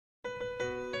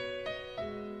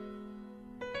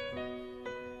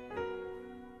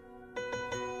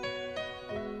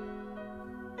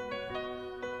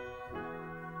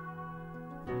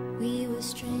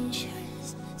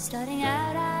starting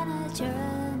out on a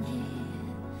journey,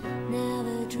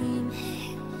 never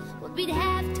dreaming what we'd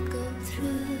have to go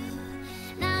through.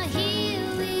 Now here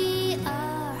we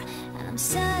are, and I'm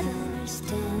suddenly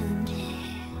standing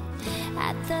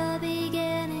at the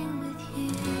beginning with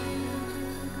you.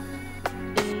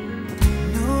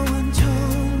 No one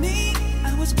told me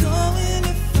I was going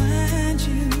to find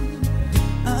you.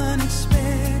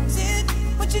 Unexpected,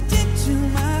 what you did to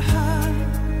my heart.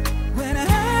 When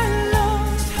I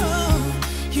lost hope,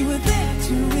 you were there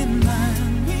to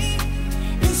remind me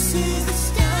this is the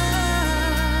start.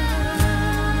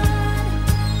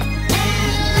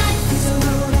 And life is a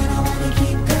road and I wanna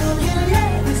keep going.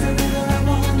 Love is a river, I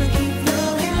wanna keep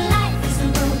flowing. Life is a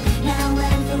road, now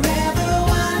and forever,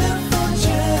 wonderful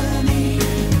journey.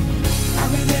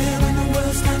 I'll be there when the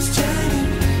world stops turning.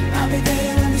 I'll be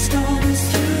there when the storm is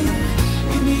through.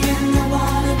 In the end, I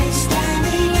wanna be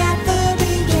standing at the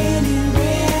beginning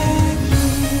with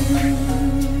you.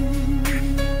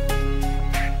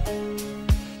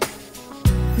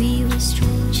 We were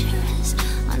strangers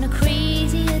on a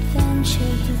crazy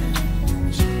adventure,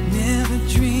 Never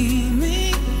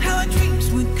dreaming how our dreams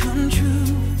would come true.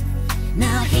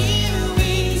 Now here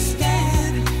we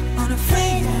stand,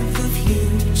 unafraid of the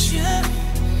future,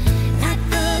 at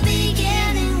the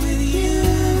beginning with you.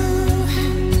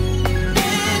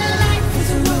 And life is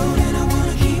a road and I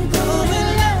wanna keep going.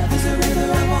 Love is a river,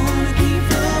 I wanna keep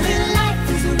flowing. Life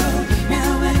is a road,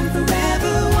 now and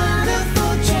forever,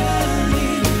 wonderful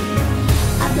journey.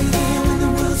 I'll be there when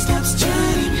the world stops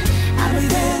turning. I'll be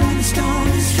there when the storm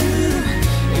is through.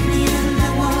 In the end,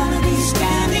 I wanna be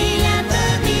standing at the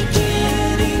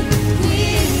beginning with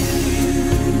you.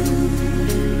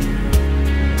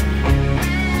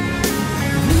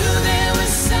 Knew there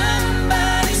was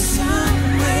somebody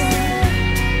somewhere.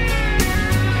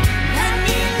 Let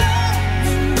me love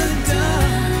in the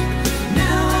dark.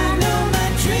 Now I know my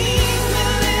dream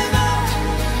will live on.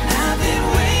 I've been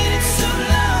waiting so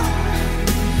long.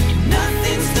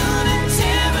 Nothing's gonna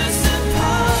tear us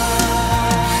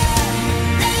apart.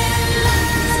 And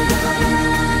life is a road and I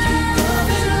wanna keep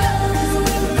going. Love is a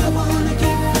river, I wanna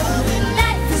keep flowing.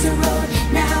 Life is a road,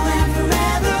 now and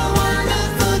forever, a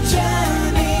wonderful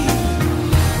journey.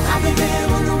 I'll be there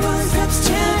when the world stops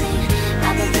turning.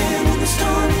 I'll be there when the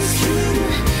storm is through.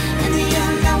 In the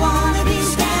end, I wanna be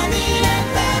standing at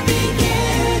the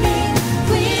beginning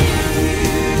with you.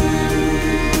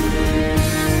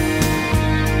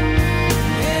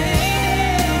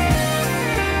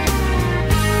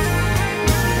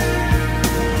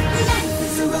 Life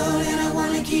is a road and I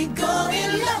wanna keep going.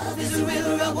 Love is a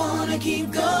river, I wanna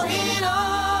keep going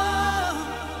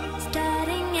on.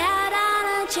 starting out on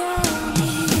a journey.